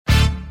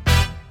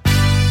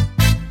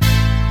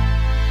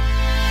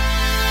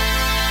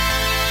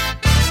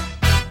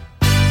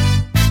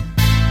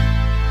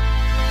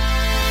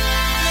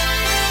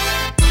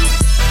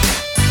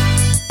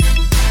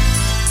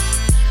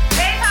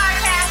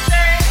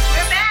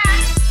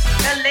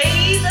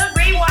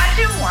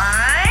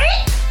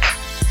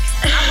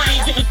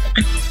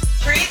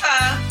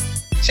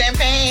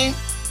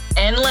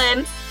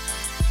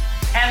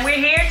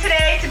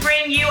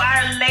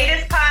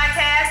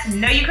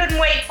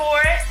wait for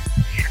it.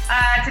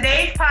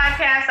 Today's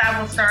podcast I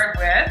will start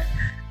with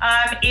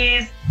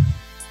is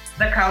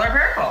The Color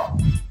Purple.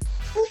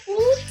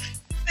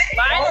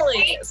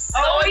 Finally.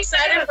 So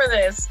excited for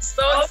this.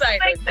 So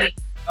excited.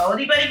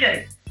 Oldie but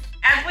goodie.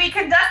 As we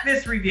conduct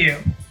this review,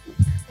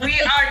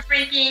 we are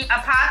drinking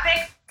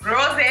Apothic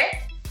Rosé.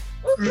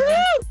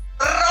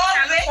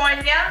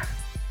 California.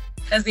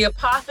 As the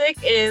Apothic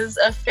is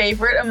a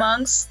favorite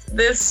amongst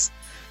this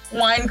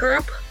wine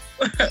group.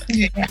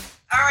 Yeah.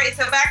 All right,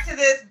 so back to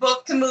this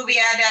book to movie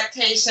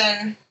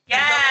adaptation.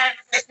 Yes.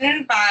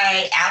 Written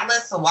by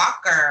Alice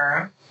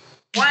Walker.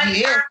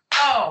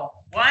 Wonderful.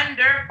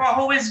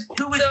 Who was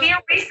here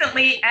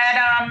recently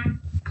at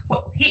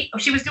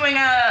she was doing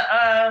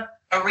a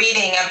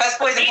reading at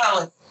Busboys and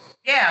Poets.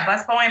 Yeah,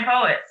 Busboy and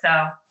Poets.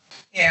 So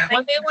yeah.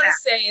 One thing I want to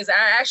say is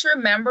I actually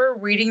remember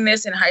reading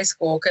this in high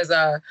school because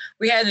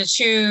we had to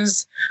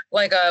choose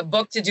like a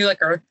book to do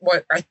like our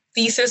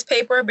thesis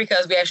paper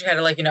because we actually had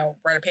to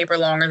write a paper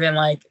longer than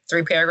like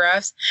 3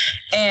 paragraphs,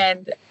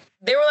 and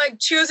they were like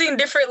choosing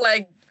different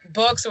like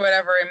books or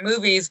whatever in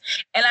movies,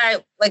 and I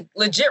like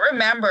legit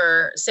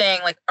remember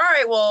saying like, all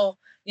right, well,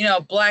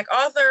 Black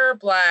author,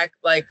 Black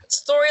like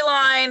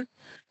storyline,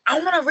 I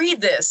want to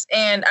read this.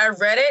 And I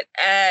read it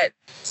at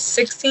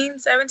 16,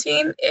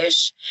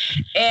 17-ish.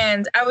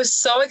 And I was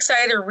so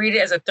excited to read it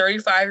as a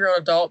 35-year-old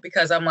adult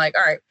because I'm like,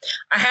 all right,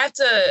 I have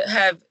to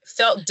have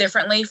felt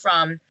differently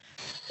from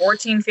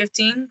 14,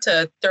 15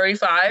 to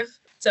 35.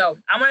 So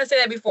I'm going to say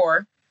that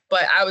before,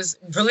 but I was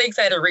really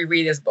excited to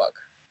reread this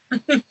book.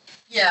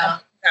 Yeah.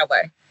 That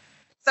way.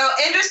 So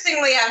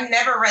interestingly, I've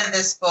never read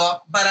this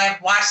book, but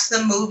I've watched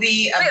the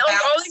movie about... Wait,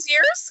 all these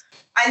years?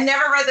 I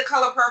never read The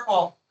Color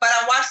Purple, but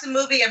I watched the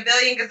movie a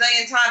billion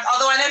gazillion times.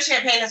 Although I know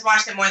Champagne has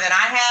watched it more than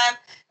I have,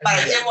 but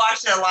I did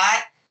watch it a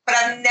lot. But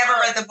I've never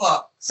read the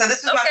book. So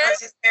this was my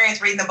first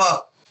experience reading the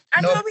book.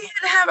 I thought we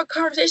had to have a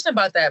conversation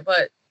about that,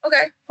 but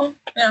okay. Well,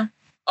 yeah.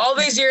 All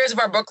these years of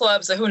our book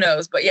club, so who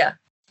knows? But yeah.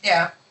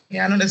 Yeah.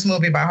 Yeah, I know this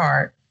movie by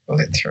heart. Was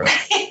it true?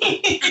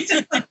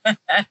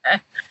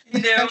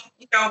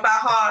 You know by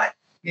heart.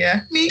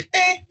 Yeah. Me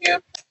and you.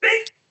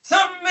 That's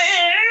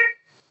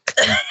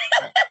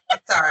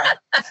all right.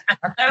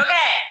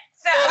 Okay.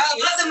 So I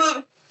love the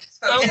movie.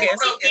 Okay,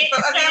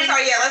 I'm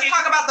sorry. Yeah, let's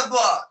talk about the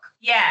book.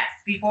 Yes.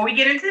 Before we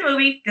get into the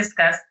movie,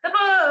 discuss the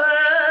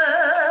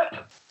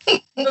book.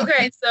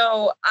 Okay,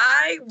 so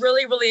I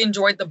really, really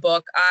enjoyed the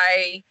book.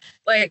 I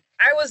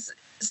was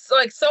so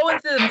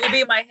into the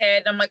movie in my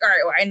head. I'm like, all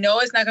right, well, I know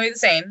it's not going to be the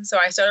same. So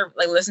I started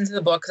listening to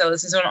the book because I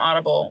listened to it on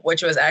Audible,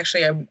 which was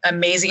actually an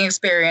amazing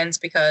experience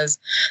because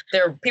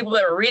there were people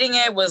that were reading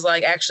it was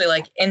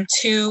actually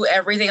into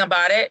everything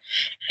about it.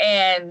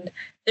 And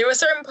there were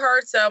certain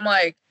parts that I'm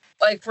like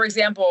for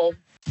example,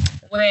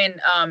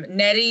 when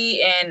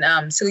Nettie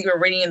and Celie were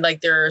reading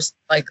their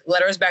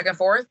letters back and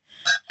forth.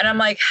 And I'm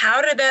like,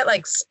 how did that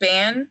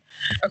span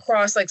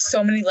across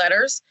so many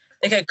letters?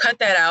 They could cut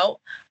that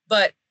out.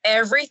 But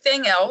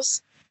everything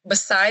else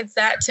besides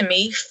that to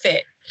me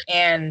fit.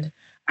 And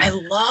I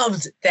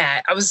loved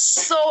that. I was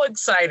so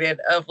excited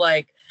of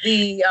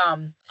the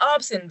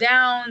ups and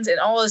downs and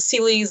all of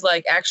Celie's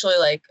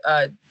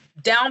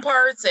down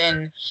parts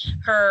and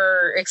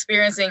her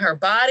experiencing her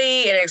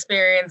body and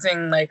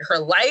experiencing her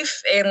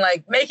life and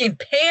making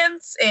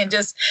pants and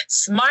just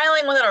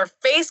smiling with her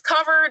face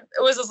covered.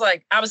 It was just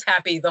I was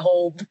happy the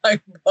whole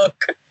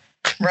book.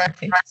 Right.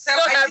 So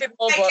I think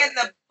in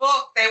the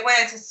book they went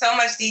into so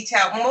much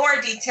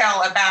more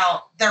detail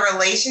about the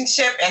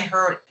relationship and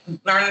her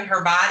learning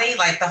her body,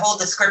 the whole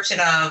description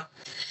of,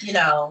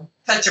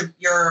 touch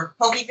your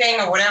pokey thing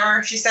or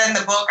whatever she said in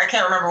the book. I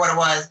can't remember what it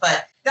was,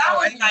 but that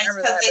was nice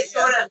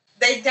because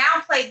they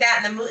downplayed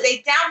that in the movie.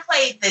 They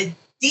downplayed the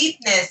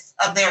deepness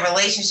of their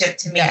relationship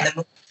to me in the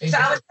movie. So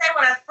I would say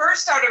when I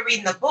first started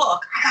reading the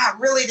book, I got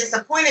really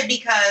disappointed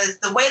because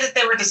the way that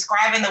they were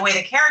describing the way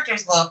the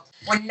characters looked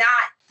were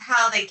not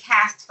how they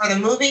cast for the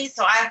movie.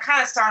 So I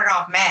kind of started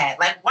off mad.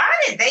 Why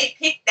did they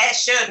pick that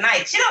Suge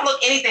Knight? She don't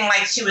look anything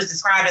like she was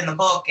described in the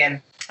book.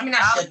 And I mean,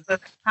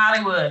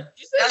 Hollywood.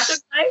 You said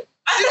Suge Knight?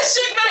 I said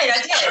Suge Knight.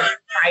 I did.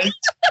 Right.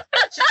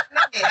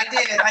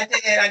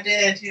 I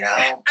did.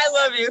 I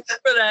love you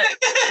for that.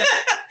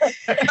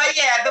 But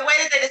yeah, the way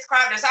that they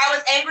described her. So I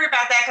was angry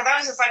about that because I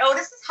was just oh,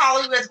 this is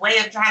Hollywood's way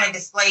of trying to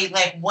display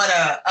what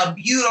a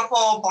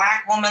beautiful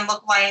Black woman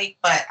looked like.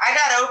 But I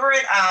got over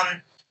it.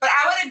 But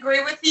I would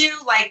agree with you.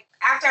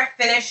 After I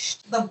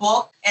finished the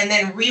book and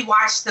then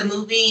rewatched the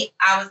movie,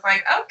 I was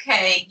like,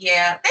 okay,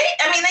 yeah.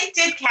 They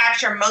did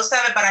capture most of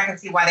it, but I can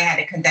see why they had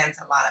to condense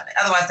a lot of it.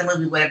 Otherwise, the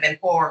movie would have been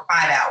 4 or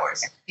 5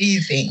 hours.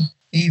 Easy.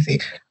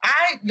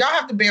 Y'all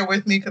have to bear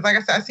with me because, like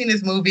I said, I've seen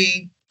this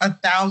movie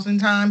 1,000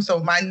 times, so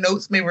my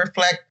notes may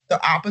reflect the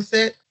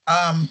opposite,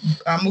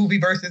 movie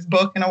versus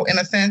book, in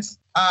a sense.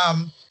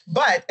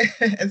 But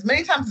as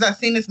many times as I've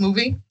seen this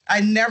movie,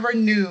 I never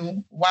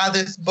knew why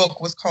this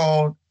book was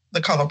called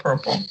The Color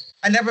Purple.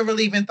 I never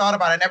really even thought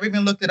about it. I never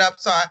even looked it up.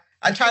 So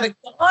I try to.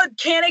 God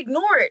can't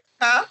ignore it.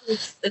 Huh?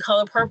 The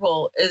color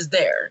purple is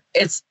there.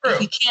 It's true.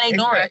 You can't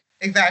ignore it.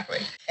 Exactly.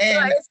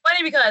 And it's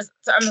funny because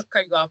I'm gonna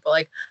cut you off, but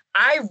like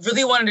I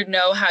really wanted to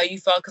know how you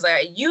felt because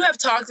you have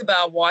talked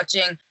about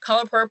watching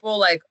Color Purple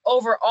like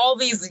over all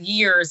these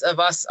years of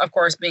us, of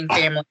course, being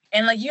family,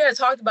 and like you had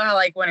talked about how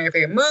like one of your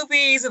favorite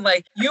movies, and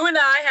like you and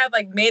I have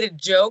like made a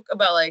joke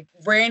about like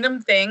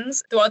random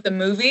things throughout the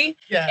movie.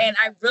 Yeah. And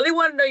I really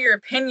want to know your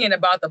opinion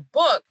about the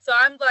book. So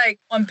I'm like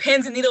on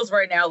pins and needles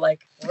right now.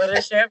 Like, what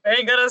is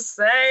Champagne gonna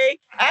say?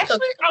 Actually,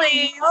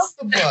 I love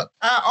the book.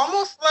 I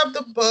almost love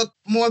the book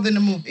more than the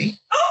movie.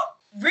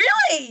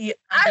 Really?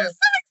 I'm so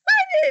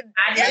excited.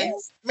 I did.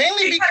 Yes.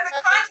 Mainly because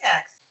of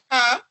context.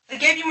 Huh? It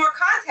gave you more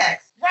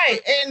context.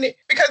 Right. And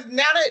because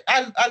now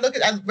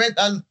that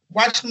I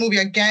watched the movie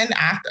again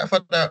for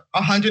the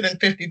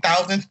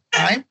 150,000th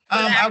time.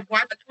 I've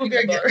watched the movie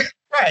again.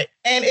 Right.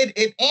 And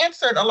it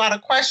answered a lot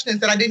of questions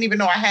that I didn't even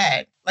know I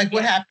had. Like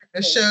what happened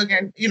to Suge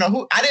and,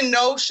 who I didn't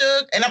know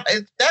Suge. And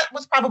that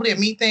was probably a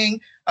me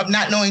thing of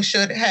not knowing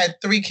Suge had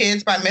 3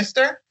 kids by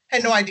Mr.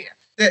 Had no idea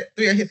that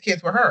 3 of his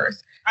kids were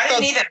hers. I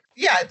didn't either.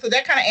 Yeah, so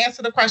that kind of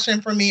answered the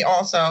question for me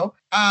also.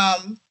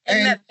 And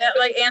that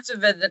like answered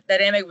the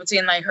dynamic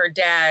between like her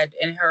dad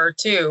and her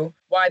too,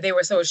 why they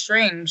were so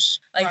estranged.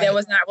 Like that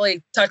was not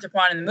really touched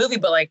upon in the movie,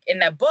 but like in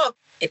that book,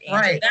 it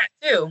answered that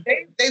too.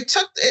 They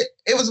took it.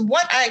 It was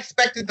what I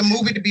expected the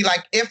movie to be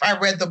like if I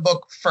read the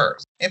book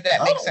first, if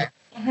that makes sense.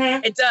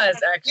 Mm-hmm. It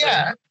does actually.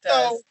 Yeah.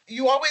 So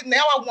you always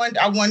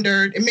I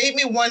wondered. It made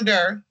me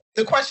wonder.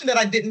 The question that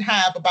I didn't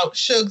have about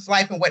Suge's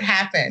life and what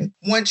happened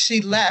once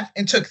she left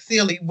and took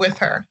Celie with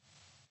her.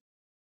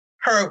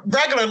 Her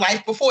regular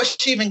life before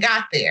she even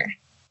got there.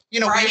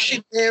 Where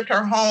she lived,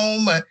 her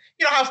home,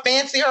 how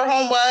fancy her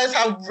home was,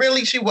 how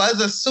really she was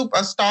a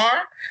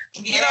superstar.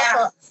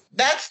 Yeah.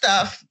 That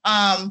stuff.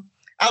 I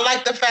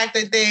like the fact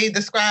that they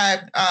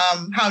described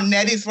how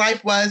Nettie's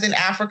life was in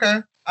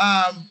Africa.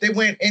 They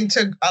went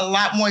into a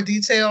lot more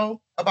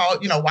detail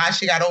about, why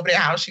she got over there,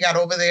 how she got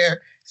over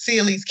there,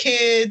 Celie's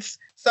kids.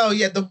 So,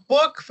 yeah, the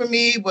book for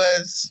me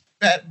was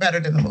better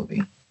than the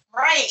movie.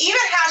 Right.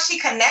 Even how she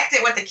connected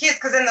with the kids.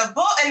 Because in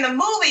the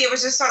movie, it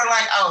was just sort of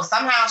like, oh,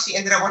 somehow she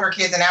ended up with her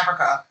kids in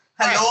Africa.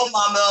 Hello,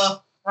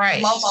 mama.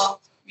 Right. Mama.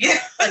 Yeah.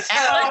 Go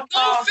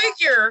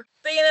figure.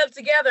 They ended up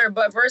together.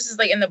 But versus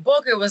like in the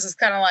book, it was just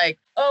kind of like,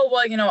 oh,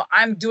 well,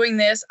 I'm doing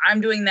this,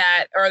 I'm doing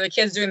that, or the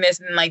kids doing this.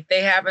 And like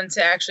they happen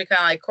to actually kind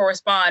of like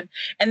correspond.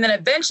 And then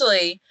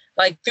eventually,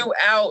 like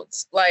throughout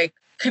like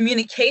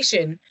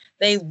communication,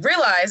 they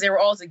realized they were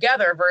all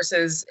together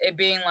versus it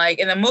being like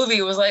in the movie,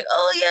 it was like,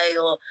 oh,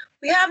 yeah,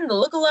 we happen to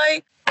look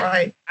alike.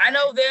 Right. I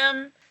know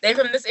them. They're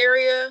from this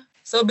area.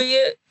 So be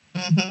it.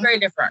 Mm-hmm. Very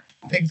different.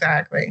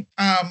 Exactly.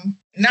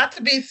 Not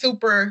to be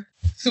super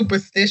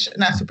religious.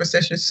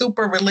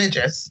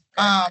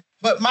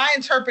 But my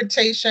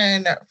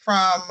interpretation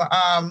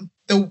from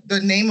the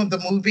name of the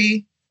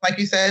movie, like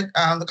you said,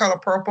 The Color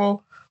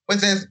Purple,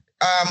 was as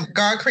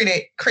God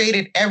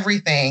created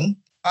everything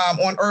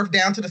on earth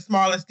down to the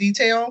smallest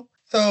detail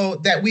so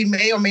that we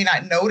may or may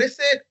not notice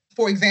it.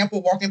 For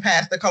example, walking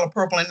past The Color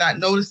Purple and not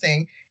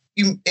noticing,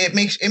 it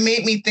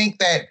made me think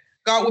that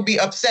God would be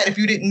upset if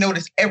you didn't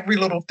notice every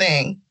little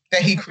thing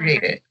that he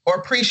created or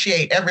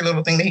appreciate every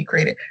little thing that he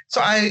created.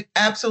 So I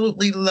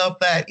absolutely love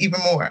that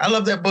even more. I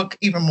love that book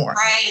even more.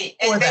 Right.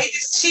 And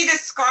she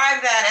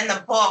described that in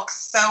the book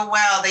so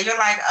well that you're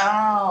like,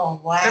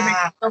 oh, wow. That makes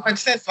so much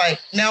sense.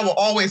 Like now we'll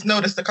always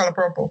notice The Color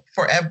Purple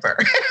forever.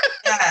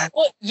 Yeah.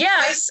 Well,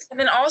 yes. And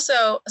then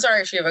also,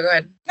 sorry, Shiva, go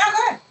ahead. No,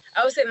 go ahead.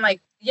 I was saying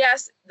like,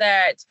 yes,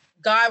 that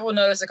God will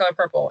notice The Color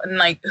Purple and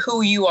like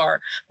who you are.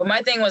 But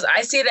my thing was,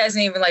 I see it as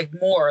even like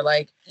more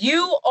like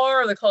you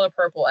are the color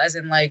purple, as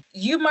in like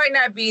you might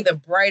not be the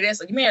brightest,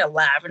 like you may have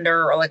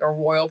lavender or like a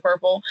royal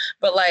purple,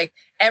 but like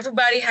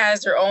everybody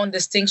has their own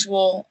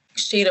distinctual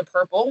shade of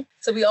purple.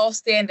 So we all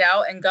stand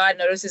out and God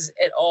notices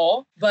it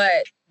all.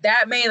 But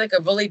that made like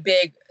a really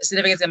big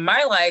significance in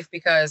my life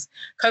because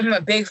coming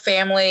from a big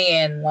family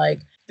and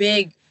like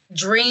big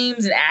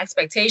dreams and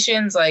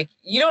expectations, like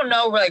you don't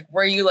know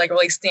where you like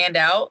really stand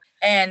out.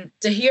 And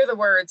to hear the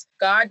words,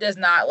 God does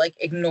not like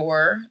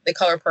ignore the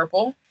color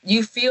purple.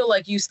 You feel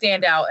like you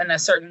stand out in a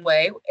certain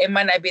way. It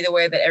might not be the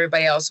way that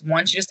everybody else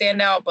wants you to stand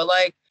out, but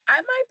like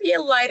I might be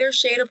a lighter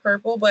shade of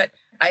purple, but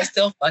I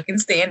still fucking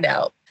stand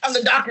out. I'm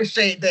the darker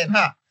shade then,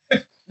 huh?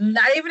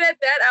 Not even at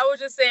that. I was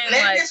just saying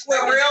they just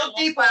went real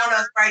deep on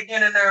us right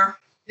then and there.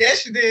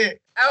 Yes, you did.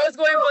 I was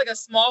going for like a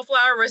small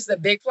flower versus a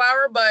big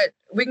flower, but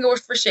we can go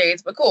for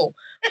shades, but cool.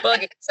 But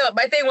like, so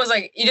my thing was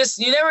like,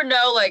 you never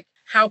know like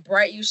how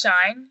bright you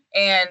shine,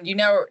 and you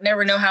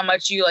never know how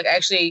much you like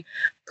actually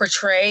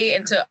portray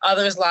into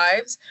others'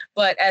 lives.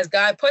 But as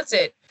God puts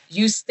it,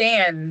 you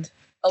stand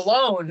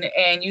alone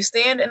and you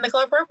stand in the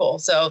color purple.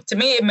 So to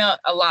me, it meant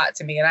a lot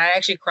to me. And I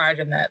actually cried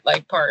in that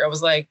like part. I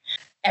was like,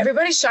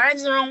 everybody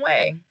shines in their own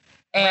way.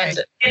 And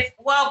but I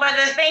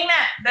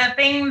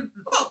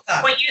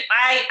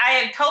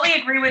totally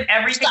agree with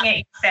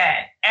everything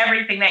that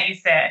you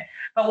said.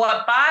 But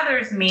what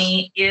bothers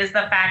me is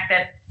the fact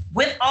that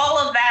with all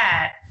of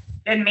that,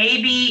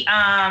 maybe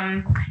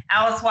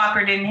Alice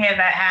Walker didn't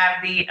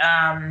have the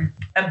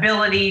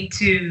ability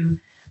to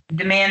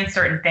demand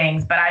certain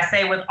things. But I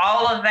say with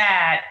all of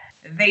that,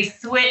 they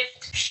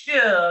switched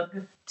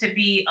Suge to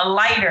be a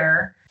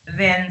lighter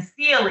than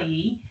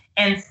Celie,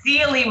 and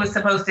Celie was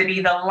supposed to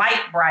be the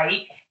light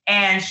bright,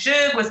 and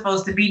Suge was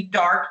supposed to be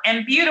dark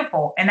and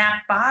beautiful. And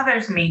that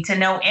bothers me to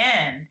no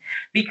end,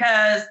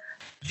 because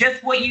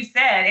just what you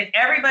said, if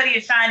everybody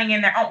is shining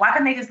in their own, why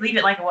couldn't they just leave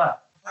it like it was?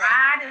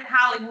 Why did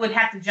Hollywood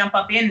have to jump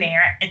up in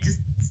there and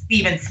just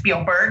Steven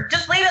Spielberg,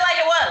 just leave it like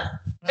it was?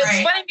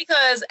 It's funny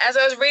because as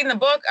I was reading the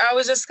book, I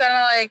was just kind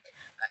of like,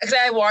 because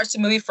I watched the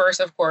movie first,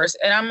 of course,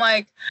 and I'm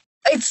like,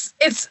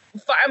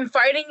 I'm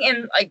fighting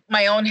in like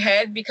my own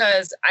head,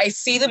 because I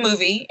see the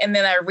movie and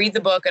then I read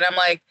the book and I'm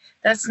like,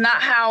 that's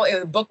not how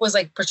the book was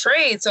like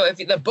portrayed. So if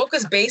the book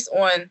is based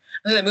on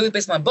the movie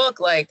based on the book,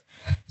 like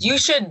you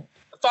should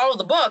follow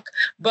the book,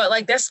 but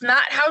like that's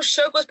not how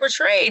Suge was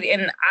portrayed,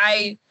 and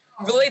I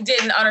really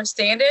didn't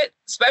understand it,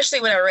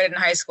 especially when I read it in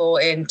high school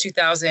in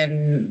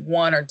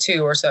 2001 or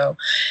 2 or so.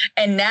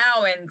 And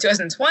now in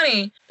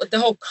 2020, with the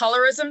whole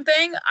colorism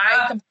thing,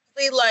 I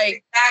completely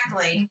like...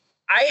 Exactly.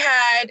 I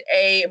had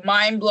a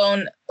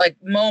mind-blown like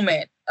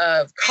moment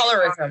of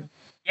colorism.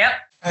 Yep.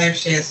 Oh, there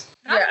she is.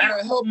 Yeah,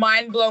 a whole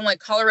mind-blown like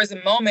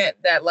colorism moment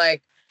that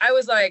like, I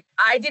was like,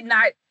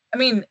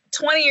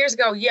 20 years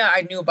ago, yeah,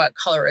 I knew about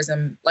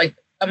colorism, like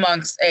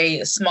amongst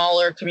a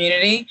smaller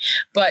community,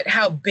 but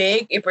how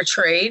big it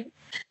portrayed,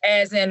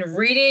 as in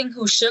reading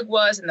who Suge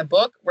was in the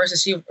book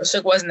versus who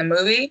Suge was in the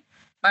movie,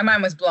 my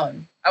mind was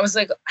blown. I was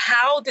like,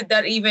 how did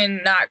that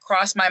even not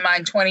cross my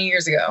mind 20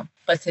 years ago?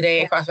 But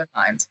today it crossed my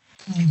mind.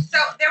 So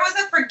there was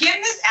a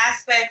forgiveness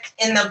aspect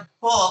in the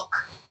book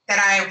that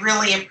I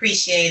really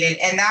appreciated,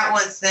 and that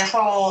was the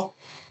whole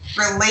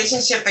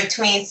relationship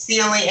between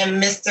Celie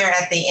and Mr.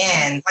 at the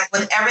end. Like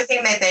with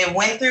everything that they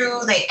went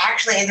through, they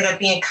actually ended up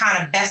being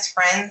kind of best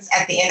friends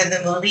at the end of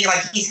the movie.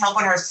 Like he's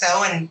helping her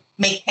sew and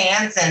make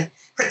pants and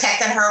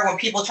protecting her when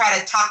people try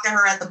to talk to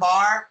her at the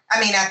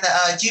at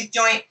the juke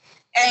joint.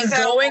 And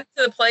so, going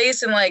to the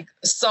place and like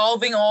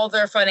solving all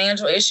their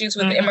financial issues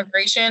with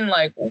immigration,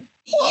 like, whoa.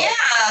 Yeah.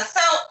 So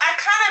I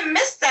kind of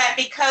miss that,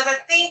 because I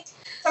think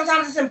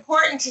sometimes it's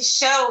important to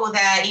show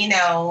that,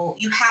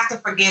 you have to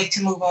forgive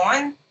to move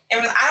on.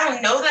 And I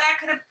don't know that I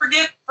could have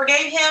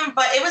forgave him,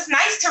 but it was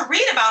nice to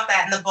read about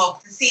that in the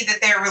book, to see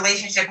that their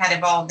relationship had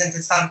evolved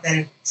into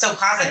something so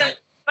positive.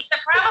 But the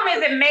problem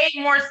is, it made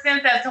more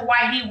sense as to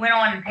why he went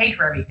on and paid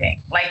for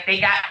everything. Like they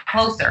got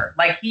closer.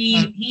 Like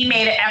he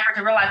made an effort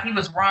to realize he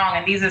was wrong,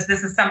 and this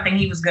is something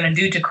he was going to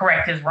do to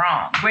correct his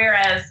wrong.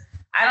 Whereas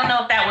I don't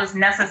know if that was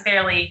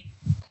necessarily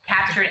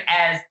captured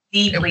as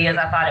deeply as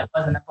I thought it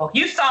was in the book.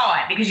 You saw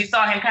it because you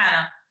saw him kind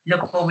of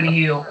look over the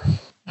hill.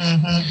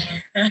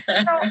 Mm-hmm.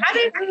 So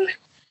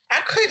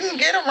I couldn't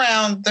get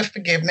around the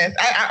forgiveness.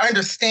 I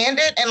understand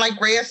it, and like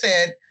Rhea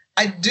said,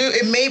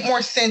 it made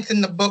more sense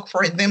in the book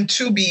for them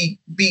to be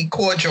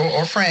cordial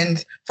or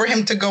friends, for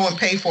him to go and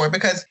pay for it.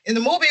 Because in the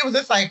movie, it was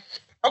just like,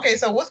 okay,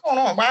 so what's going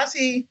on? Why is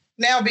he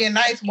now being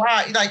nice?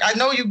 Why? Like, I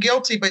know you're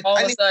guilty, but all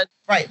of a sudden,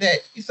 right,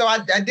 that. So I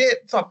did.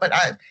 So, but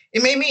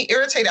it made me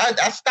irritated.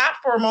 I stopped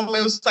for a moment.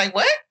 It was like,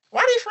 what?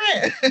 Why are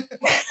they friends?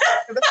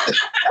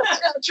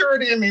 That's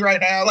maturity in me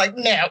right now. Like,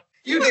 no.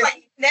 You were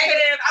like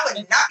negative. I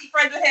would not be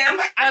friends with him.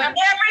 I'm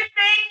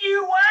everything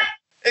you want.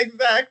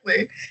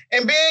 Exactly.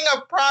 And being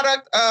a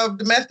product of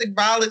domestic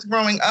violence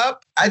growing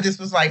up, I just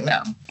was like,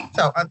 no.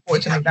 So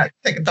unfortunately, not to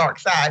take a dark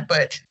side,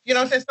 but you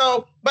know what I'm saying?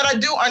 So, but I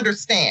do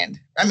understand.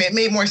 I mean, it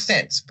made more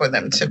sense for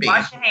them to be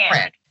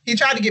friends. He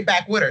tried to get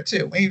back with her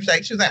too. And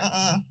she was like,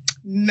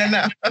 no. And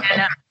I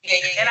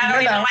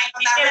don't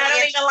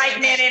even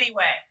like men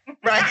anyway.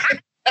 Right.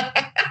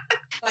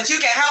 But you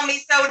can help me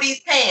sew these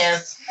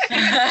pants.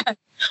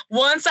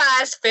 One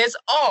size fits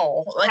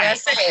all. Like I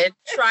said,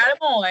 try them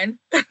on.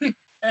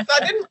 So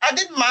I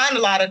didn't mind a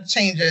lot of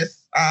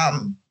changes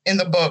in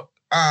the book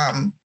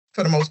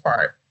for the most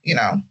part,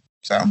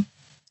 So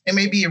it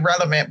may be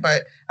irrelevant,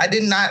 but I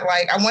did not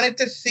I wanted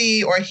to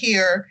see or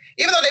hear,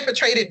 even though they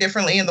portrayed it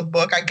differently in the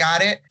book, I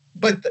got it.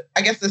 But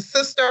I guess the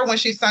sister, when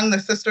she sung the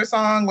sister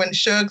song, when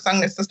Suge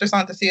sung the sister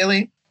song to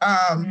Celie,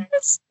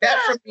 that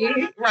for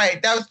me,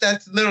 right,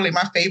 that's literally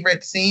my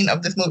favorite scene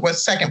of this movie,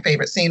 was second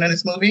favorite scene of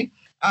this movie.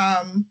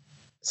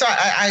 So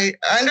I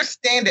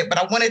understand it, but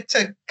I wanted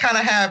to kind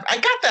of I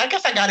got that. I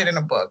guess I got it in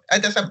a book.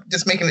 I'm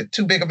just making it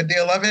too big of a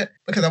deal of it,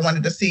 because I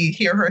wanted to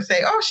hear her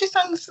say, oh, she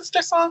sung the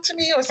sister song to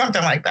me or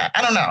something like that.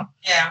 I don't know.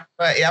 Yeah.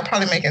 But yeah, I'm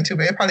probably making it too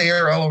big. It's probably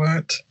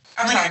irrelevant.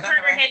 When she turned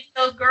her head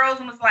to those girls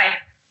and was like,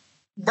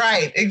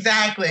 right,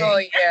 exactly. Oh,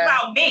 yeah.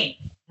 That's about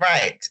me.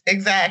 Right,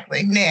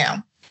 exactly.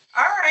 Now.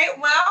 All right,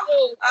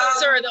 well.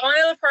 Sorry, the only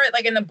other part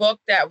in the book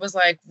that was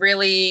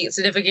really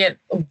significant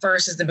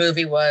versus the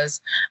movie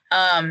was,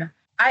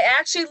 I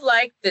actually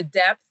liked the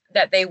depth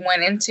that they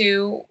went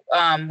into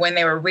when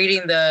they were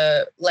reading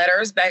the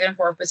letters back and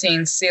forth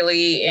between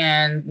Celie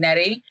and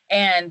Nettie.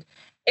 And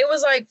it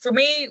was like, for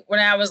me, when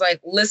I was like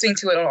listening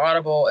to it on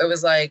Audible, it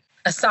was like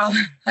a solid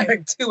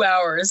like 2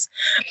 hours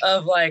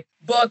of like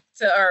book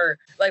to, or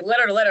like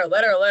letter to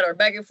letter,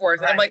 back and forth.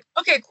 And I'm like,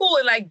 okay, cool.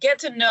 And I get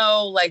to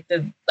know like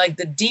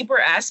the deeper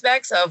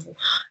aspects of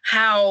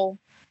how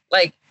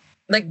like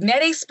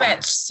Nettie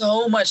spent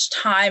so much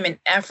time and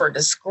effort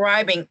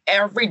describing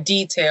every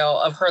detail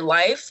of her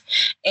life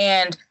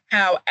and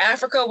how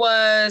Africa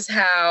was,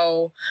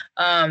 how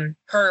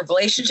her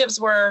relationships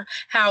were,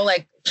 how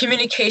like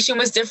communication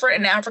was different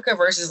in Africa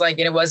versus like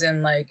it was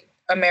in like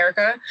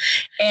America.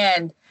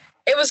 And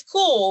it was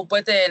cool,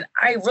 but then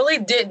I really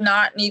did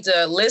not need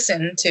to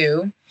listen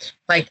to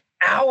like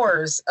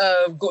hours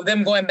of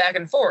them going back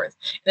and forth.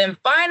 And then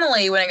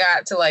finally, when I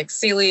got to like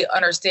Celie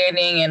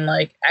understanding and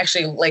like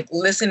actually like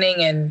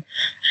listening and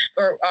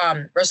or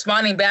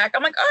responding back,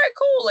 I'm like, all right,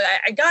 cool, like,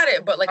 I got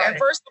it. But like at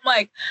first, I'm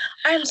like,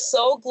 I'm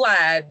so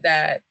glad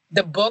that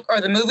the book or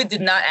the movie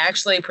did not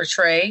actually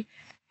portray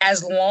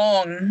as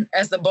long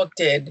as the book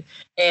did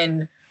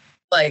in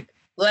like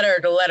letter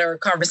to letter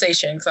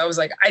conversation. Because I was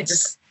like, I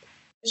just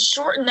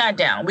shorten that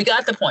down. We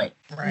got the point.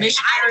 Right.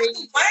 Missionary.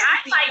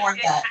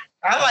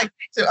 I like it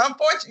too.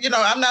 Unfortunately,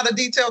 I'm not a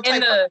detailed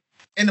type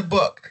in the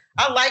book.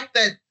 I like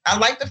that. I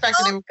like the fact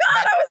that they were. God,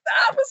 I was the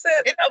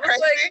opposite. I was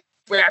like,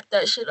 wrap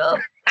that shit up.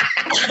 I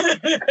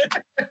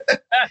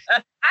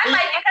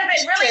like it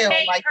because it really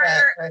made like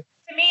her. That,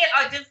 to me,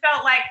 it just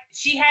felt like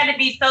she had to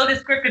be so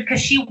descriptive because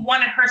she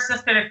wanted her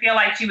sister to feel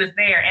like she was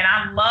there. And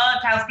I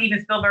loved how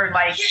Steven Spielberg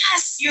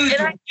used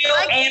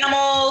real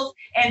animals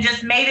and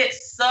just made it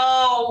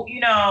so,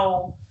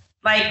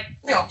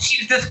 she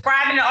was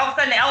describing it. All of a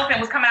sudden, the elephant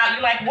was coming out.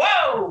 You're like,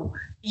 whoa.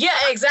 Yeah,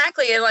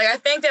 exactly. And like, I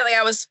think that like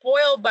I was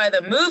spoiled by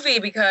the movie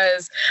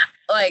because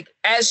like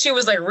as she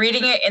was like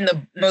reading it in the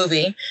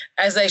movie,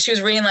 as like she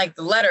was reading like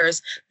the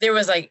letters, there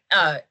was like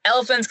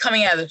elephants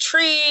coming out of the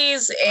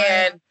trees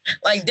and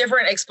like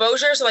different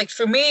exposure. So like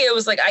for me, it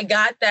was like I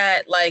got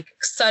that like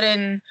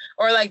sudden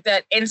or like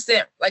that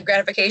instant like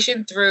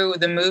gratification through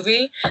the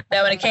movie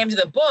that when it came to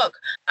the book,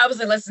 I was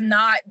like, let's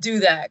not do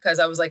that, because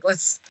I was like, we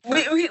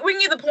can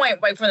get the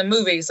point like from the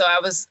movie. So I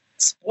was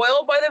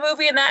spoiled by the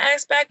movie in that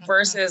aspect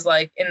versus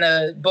like in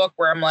the book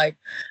where I'm like,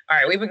 all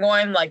right, we've been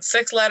going like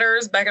 6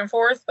 letters back and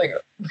forth. Like,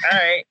 all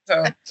right,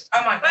 so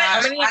oh my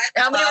gosh,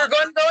 how many we're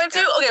going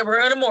to? Okay, we're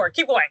going to more.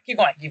 Keep going.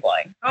 Go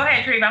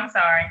ahead, Treva. I'm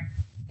sorry.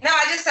 No,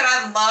 I just said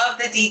I love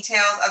the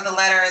details of the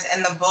letters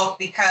in the book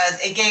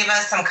because it gave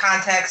us some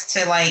context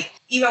to like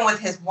even with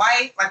his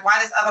wife, like why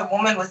this other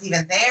woman was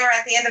even there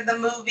at the end of the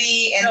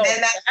movie, and then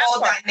that whole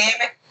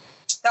dynamic,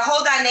 the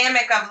whole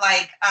dynamic of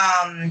like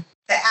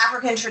the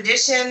African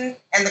tradition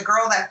and the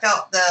girl that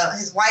felt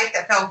his wife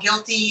that felt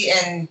guilty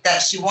and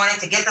that she wanted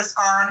to get the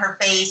scar on her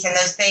face and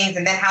those things,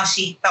 and then how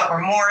she felt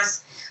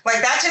remorse.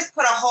 Like that just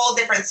put a whole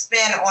different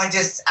spin on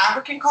just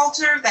African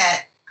culture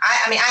that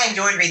I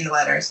enjoyed reading the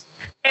letters.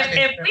 If we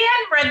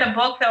hadn't read the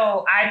book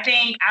though, I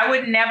think I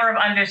would never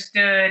have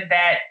understood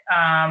that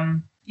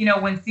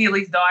when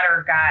Celie's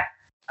daughter got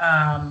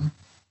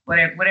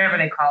whatever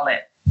they call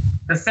it,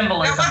 the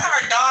symbolism. It wasn't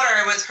her daughter,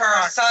 it was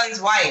her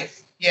son's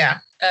wife. Yeah.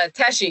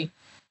 Tashi.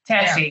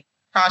 Tashi.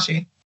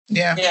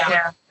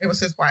 Yeah. It was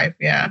his wife.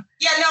 Yeah.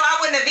 Yeah, no, I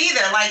wouldn't have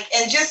either. Like,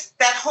 and just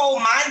that whole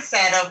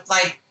mindset of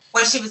like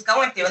what she was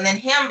going through. And then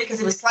him, because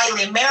he was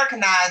slightly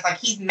Americanized, like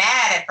he's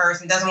mad at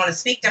first and doesn't want to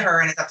speak to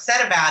her and is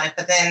upset about it,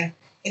 but then,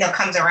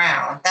 comes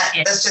around.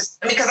 That's just,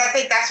 because I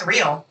think that's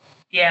real.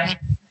 Yeah.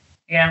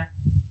 Yeah.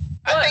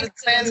 Well, at the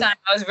same time,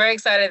 I was very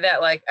excited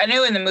that, like, I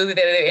knew in the movie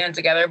that they ended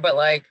together, but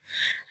like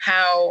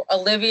how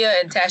Olivia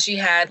and Tashi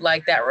had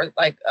like that,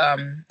 like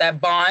that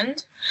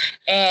bond,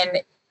 and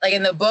like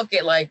in the book,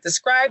 it like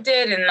described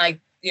it and like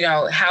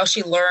how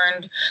she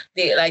learned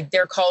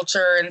their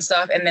culture and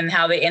stuff, and then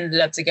how they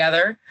ended up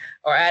together,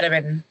 or Adam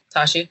and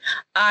Tashi.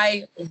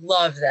 I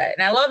love that,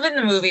 and I love it in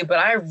the movie, but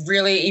I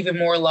really even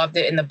more loved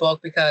it in the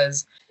book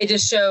because it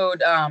just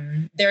showed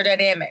their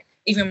dynamic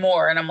even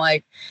more. And I'm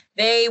like,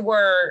 they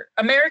were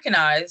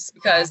Americanized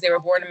because they were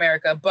born in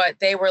America, but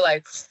they were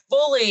like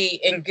fully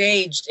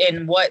engaged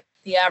in what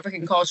the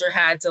African culture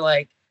had to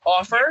like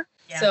offer.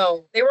 Yeah.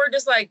 So they were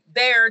just like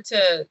there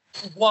to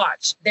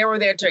watch. They were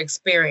there to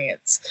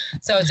experience.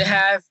 So to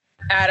have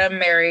Adam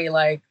marry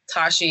like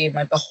Tashi and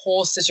like the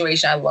whole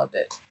situation, I loved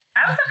it.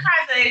 I was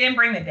surprised that they didn't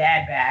bring the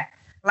dad back.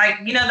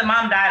 Like, the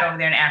mom died over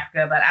there in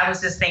Africa, but I was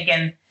just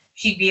thinking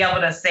she'd be able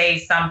to say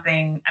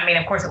something. I mean,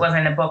 of course, it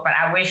wasn't in the book, but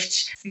I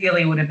wished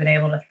Celie would have been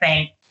able to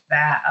thank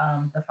that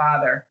the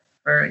father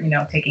for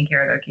taking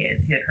care of her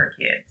kids. That'd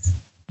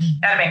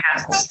have been kind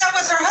of cool. That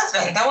was her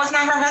husband. That was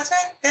not her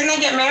husband. Didn't they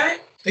get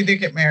married? They did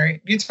get married.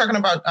 You're talking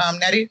about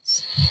Nettie?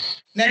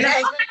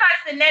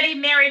 Nettie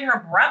married her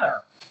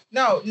brother.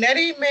 No,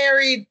 Nettie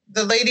married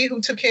the lady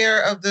who took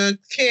care of the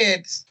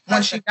kids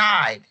when she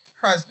died.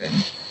 Her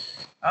husband.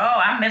 Oh,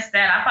 I missed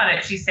that. I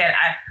thought she said,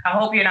 I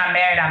hope you're not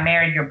married. I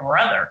married your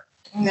brother.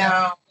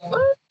 No.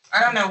 I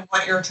don't know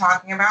what you're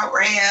talking about,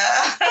 Rhea.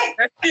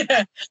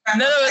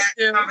 None of us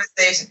do.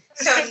 Conversation.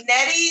 So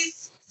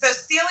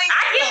Celie.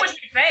 I get what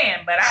you're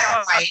saying, but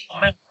I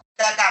don't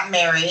that got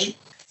married.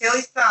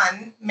 Celia's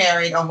son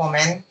married a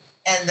woman,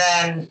 and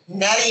then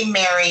Nettie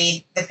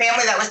married the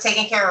family that was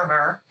taking care of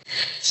her.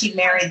 She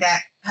married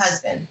that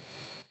husband.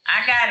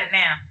 I got it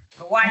now.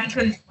 But how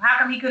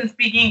come he couldn't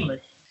speak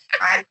English?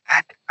 I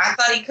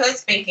thought he could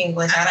speak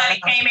English. I thought he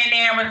came in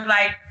there and was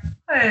like,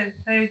 hey,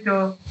 there you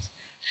go.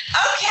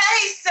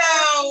 Okay,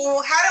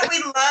 so how do we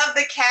love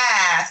the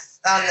cast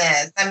on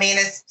this? I mean,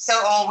 it's so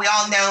old. We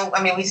all know.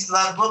 I mean, we just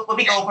love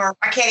Whoopi Goldberg.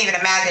 I can't even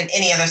imagine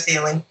any other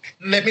ceiling.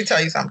 Let me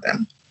tell you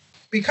something.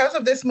 Because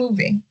of this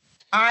movie,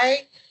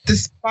 I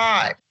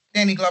despise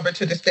Danny Glover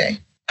to this day.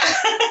 Let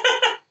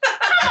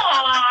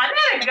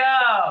it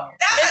go.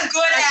 That's a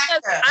good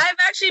actor. I've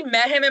actually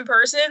met him in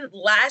person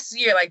last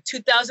year, like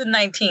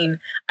 2019.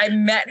 I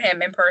met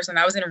him in person.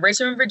 I was in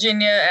Richmond,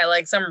 Virginia at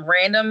like some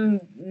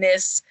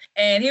randomness,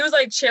 and he was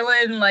like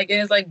chilling like in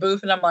his like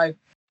booth, and I'm like,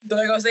 do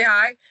I go say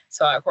hi?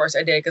 So of course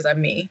I did because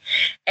I'm me.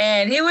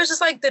 And he was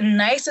just like the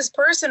nicest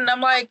person. And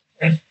I'm like,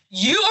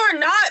 you are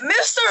not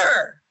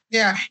Mr.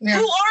 Yeah. Who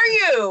are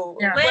you?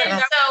 Yeah.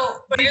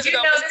 But did you know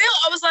still,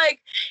 I was like,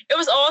 it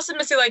was awesome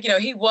to see, like, you know,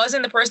 he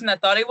wasn't the person I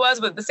thought he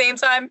was, but at the same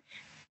time,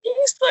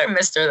 he's still a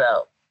Mr.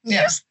 though.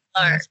 Yeah.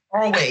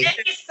 Always. And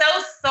he's so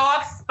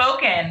soft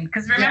spoken.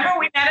 Because remember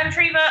we met him,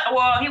 Treva?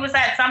 Well, he was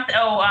at something.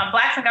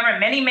 Blacks in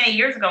Government many, many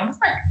years ago. And it's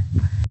like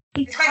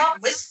he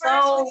talks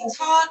when he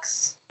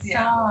talks.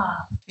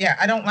 Yeah,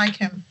 I don't like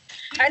him.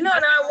 I know,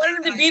 and I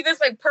wanted him to be this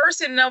like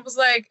person, and I was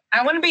like,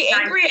 I want to be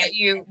angry at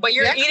you, but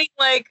you're eating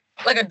like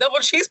a double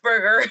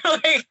cheeseburger.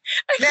 Like,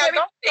 I can't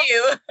to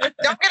you.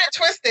 Don't get it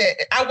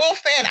twisted. I will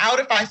fan out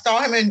if I saw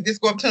him and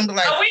just go up to him and be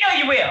like, oh, we know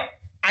you will.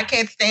 I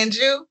can't stand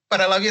you, but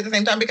I love you at the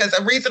same time, because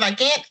the reason I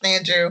can't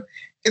stand you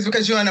is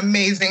because you're an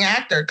amazing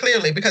actor,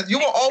 clearly, because you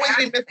will always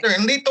be Mr.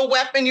 in Lethal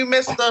Weapon, you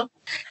Mr.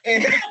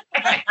 And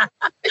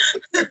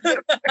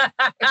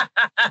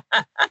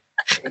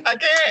I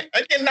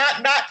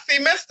cannot not see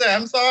Mr.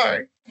 I'm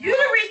sorry. You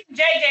the reason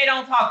JJ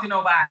don't talk to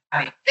nobody.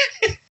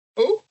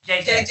 Who?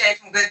 JJ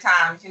from Good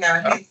Times, you know,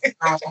 he's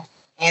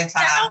anti.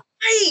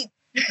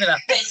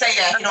 They say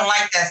that he don't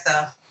like that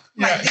stuff.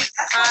 Like,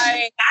 that's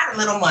why you got a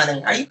little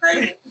money. Are you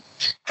crazy?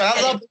 But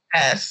I love the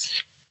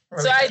cast.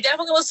 So I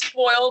definitely was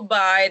spoiled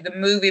by the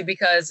movie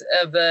because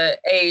of the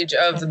age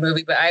of the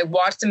movie. But I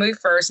watched the movie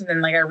first, and then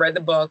like I read the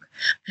book.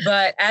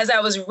 But as I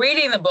was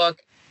reading the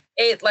book,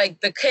 it like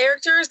the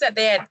characters that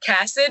they had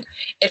casted,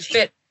 it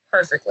fit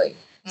perfectly.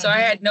 So I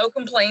had no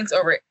complaints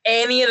over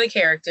any of the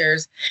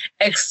characters,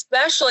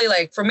 especially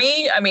like for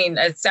me, I mean,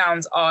 it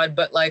sounds odd,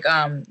 but like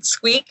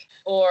Squeak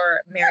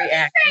or Mary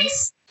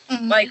Agnes,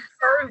 like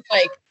her,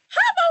 like,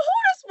 how about who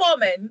this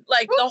woman?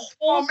 Like the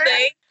whole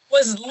thing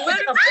was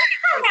literally,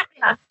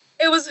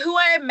 it was who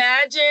I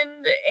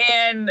imagined.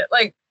 And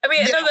like, I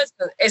mean, I know that's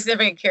a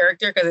significant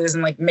character because it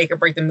doesn't like make or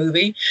break the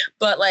movie,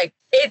 but like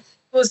it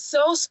was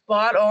so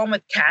spot on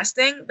with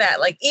casting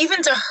that like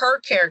even to her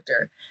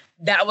character,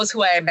 that was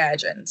who I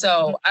imagined.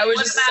 So I was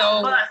just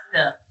so.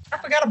 Buster? I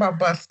forgot about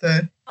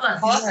Buster.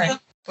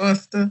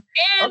 Buster.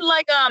 And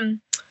like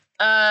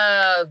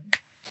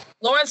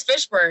Lawrence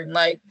Fishburne,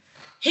 like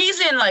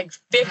he's in like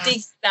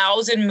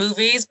 50,000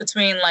 movies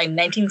between like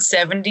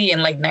 1970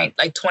 and like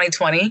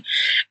 2020,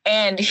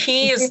 and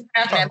he is in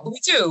that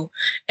movie too.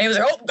 And he was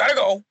like, "Oh, gotta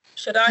go."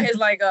 Shut down his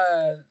like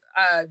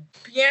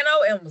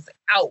piano and was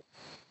out.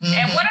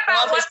 And what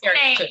about what's her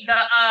name?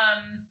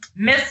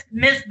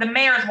 The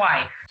mayor's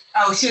wife.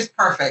 Oh, she was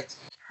perfect.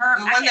 Her.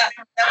 The one that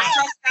was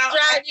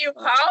drive you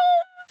home.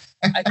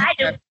 I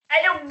don't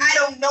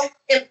know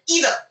him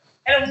either.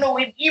 I don't know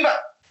him either. I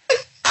don't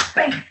know what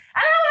they could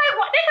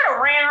have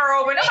ran her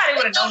over. Nobody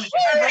would have known it.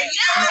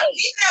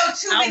 You know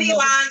too many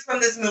lines from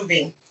this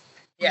movie.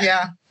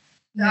 Yeah.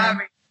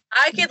 I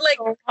could like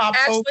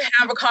actually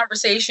have a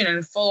conversation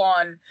in full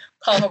on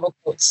colorful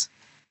quotes.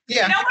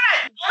 Yeah. You know what?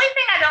 The only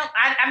thing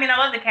I mean, I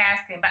love the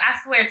casting, but I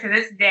swear to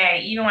this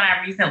day, even when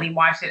I recently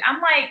watched it, I'm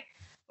like,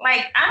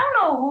 I don't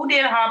know who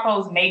did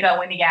Harpo's makeup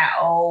when he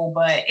got old,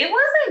 but it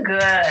wasn't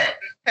good.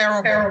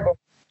 Terrible.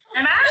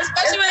 And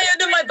especially when they were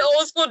doing like the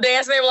old school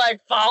dance, and they were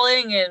like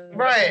falling and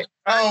right.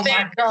 Oh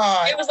my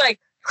God! It was like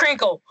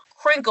crinkle,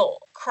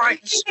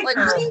 crunch. Like, what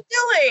are you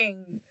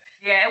doing?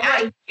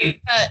 Yeah,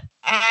 it was.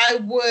 I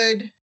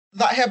would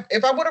have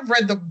if I would have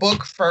read the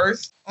book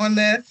first on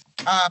this.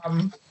 I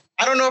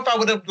don't know if I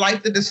would have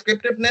liked the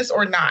descriptiveness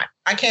or not.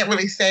 I can't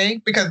really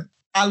say because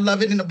I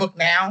love it in the book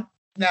now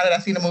that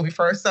I've seen the movie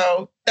first.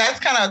 So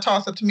that's kind of a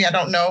toss-up to me. I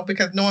don't know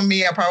because knowing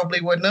me, I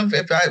probably wouldn't have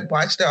if I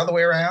watched the other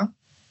way around.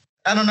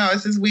 I don't know.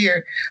 It's just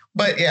weird.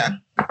 But yeah,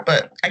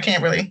 but I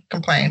can't really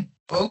complain.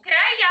 Okay,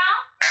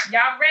 y'all.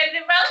 Y'all ready to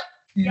vote?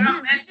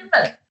 Y'all ready to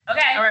vote?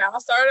 Okay. All right, I'll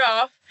start it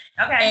off.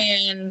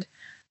 Okay. And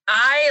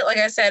I, like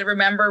I said,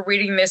 remember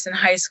reading this in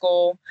high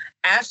school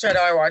after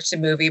I watched the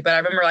movie, but I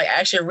remember like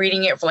actually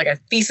reading it for like a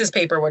thesis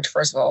paper, which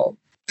first of all,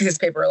 thesis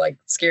paper like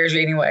scares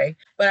you anyway.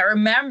 But I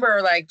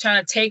remember like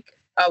trying to take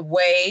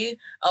away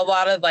a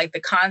lot of like the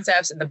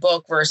concepts in the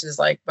book versus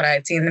like what I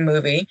had seen in the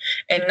movie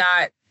and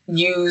not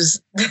use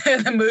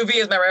the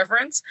movie as my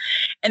reference.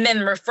 And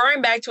then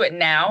referring back to it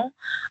now,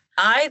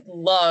 I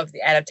love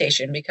the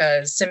adaptation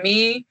because to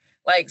me,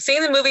 like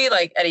seeing the movie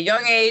like at a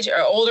young age or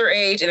older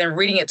age and then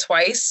reading it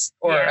twice,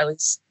 or at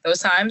least those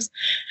times,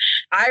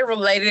 I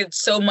related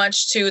so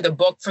much to the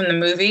book from the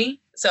movie.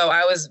 So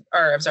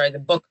the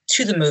book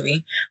to the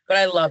movie, but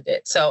I loved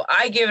it. So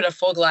I give it a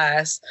full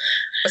glass.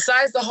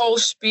 Besides the whole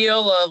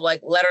spiel of like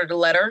letter to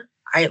letter,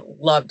 I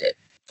loved it.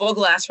 Full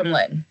glass from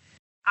Lynn.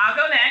 I'll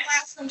go next.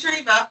 Glass from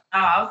Treva.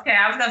 Oh, okay.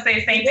 I was going to say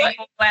the same thing.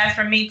 Full glass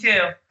from me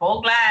too.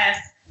 Full glass.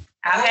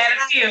 I've had a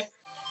few.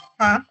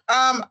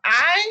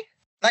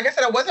 Like I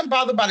said, I wasn't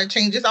bothered by the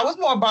changes. I was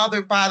more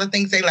bothered by the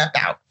things they left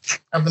out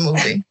of the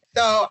movie.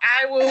 So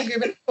I will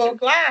give it a full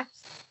glass.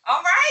 All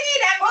righty,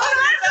 that was a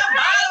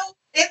bottle.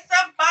 It's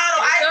a bottle.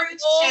 I agree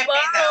with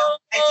Champagne though.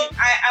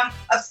 I'm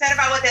upset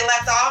about what they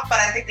left off, but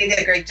I think they did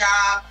a great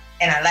job,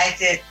 and I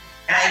liked it.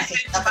 And I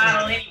finished the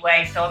bottle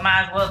anyway, so I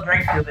might as well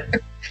drink through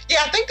it.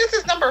 Yeah, I think this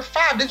is number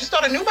 5. Did you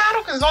start a new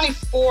bottle? Because there's only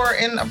 4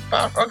 in the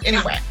bottle. Okay,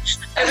 anyway.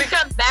 And we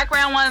got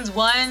background ones.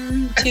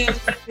 1, 2,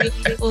 3.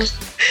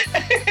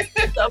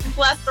 The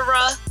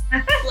plethora.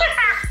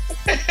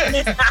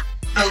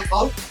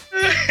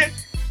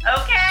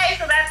 Okay,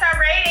 so that's our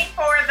rating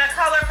for The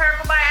Color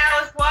Purple by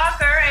Alice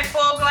Walker and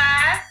Full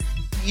Glass.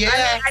 Yeah.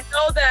 I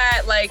know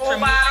that, like, for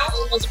me,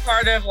 it was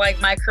part of, like,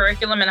 my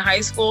curriculum in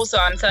high school. So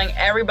I'm telling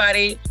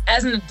everybody,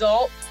 as an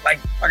adult, like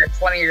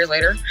 20 years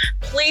later,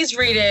 please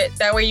read it.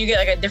 That way you get,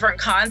 like, a different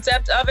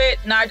concept of it.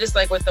 Not just,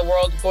 like, with the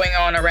world going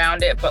on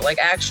around it, but, like,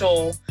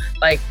 actual,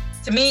 like,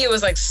 to me, it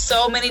was, like,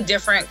 so many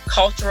different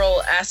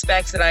cultural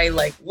aspects that I,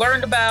 like,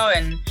 learned about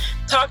and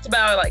talked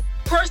about, like,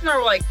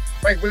 personal, like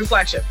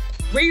reflection.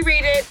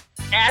 Reread it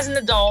as an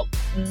adult,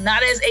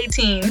 not as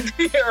 18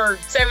 or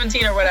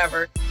 17 or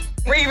whatever.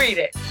 Reread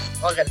it.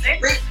 Okay.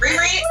 Reread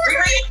it.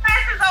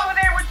 Glasses over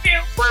there with you.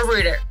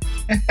 Reread it.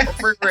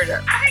 Reread it.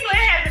 I think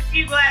Lynn has a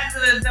few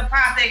glasses of the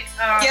Prophet.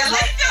 Yeah,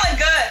 Lynn feeling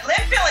good.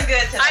 Lynn feeling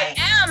good today. I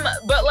am,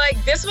 but like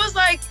this was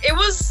like, it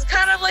was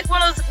kind of like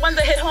one of those ones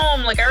that hit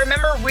home. Like I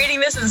remember reading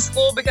this in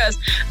school because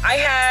I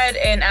had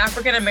an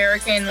African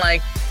American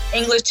like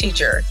English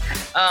teacher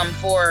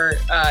for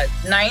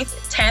 9th,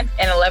 10th,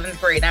 and 11th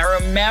grade. And I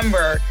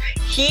remember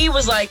he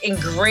was like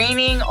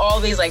ingraining all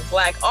these like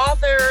Black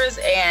authors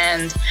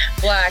and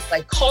Black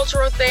like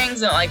cultural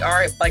things and like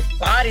our like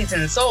bodies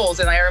and souls.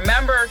 And I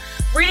remember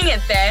reading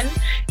it then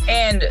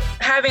and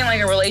having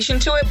like a relation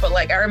to it. But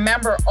like I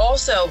remember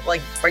also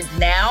like right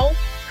now,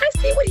 I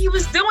see what he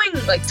was doing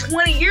like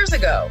 20 years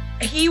ago.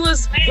 He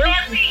was really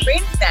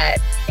ingraining that.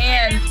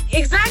 And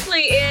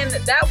exactly, and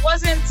that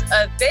wasn't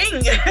a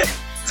thing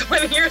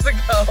 20 years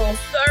ago.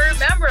 So I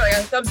remember,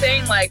 like I'm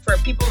saying, like for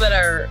people that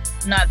are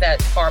not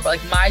that far, but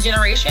like my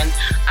generation,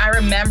 I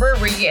remember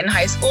reading it in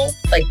high school.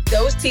 Like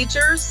those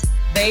teachers,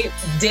 they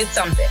did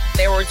something.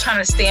 They were trying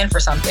to stand for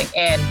something.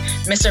 And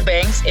Mr.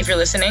 Banks, if you're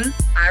listening,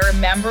 I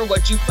remember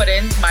what you put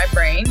into my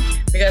brain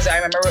because I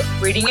remember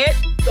reading it.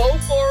 Go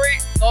for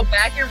it. Go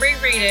back and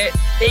reread it.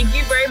 Thank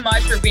you very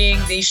much for being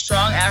the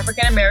strong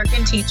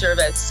African-American teacher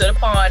that stood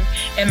upon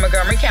in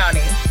Montgomery County.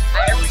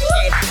 I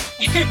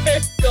appreciate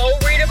it. Go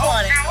read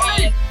upon it.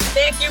 And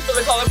thank you for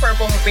The Color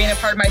Purple for being a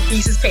part of my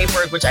thesis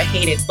paper, which I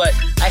hated, but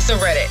I still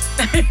read it.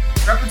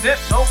 Represent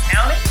Polk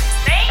County.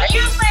 Thank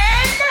you,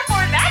 Lynn,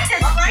 for that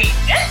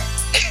dissertation.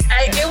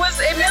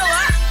 It meant a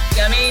lot.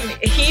 I mean,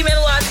 he meant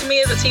a lot to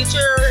me as a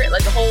teacher,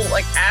 like the whole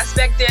like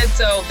aspect did.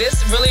 So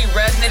this really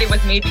resonated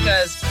with me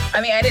because I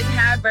mean, I didn't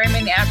have very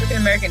many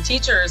African-American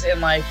teachers in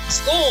like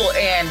school.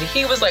 And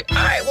he was like, all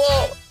right,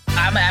 well,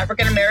 I'm an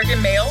African-American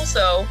male,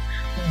 so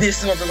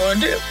this is what we're going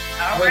to do.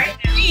 All right.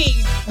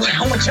 Read what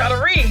I want y'all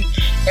to read.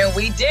 And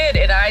we did.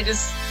 And I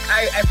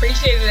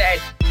appreciated it at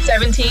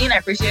 17. I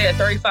appreciated it at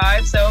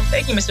 35. So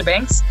thank you, Mr.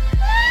 Banks.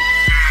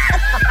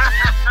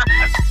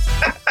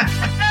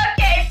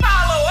 Okay,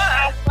 follow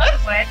up.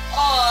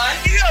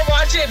 You're going to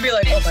watch it and be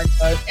like, oh my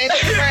God.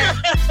 Instagram,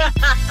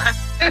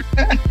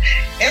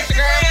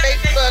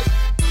 Facebook,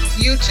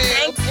 YouTube.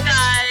 Thanks,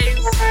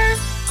 guys.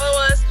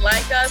 Follow us,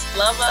 like us,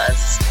 love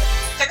us.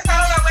 Check us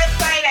out on our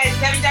website at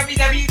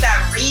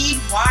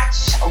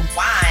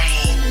www.readwatchwine.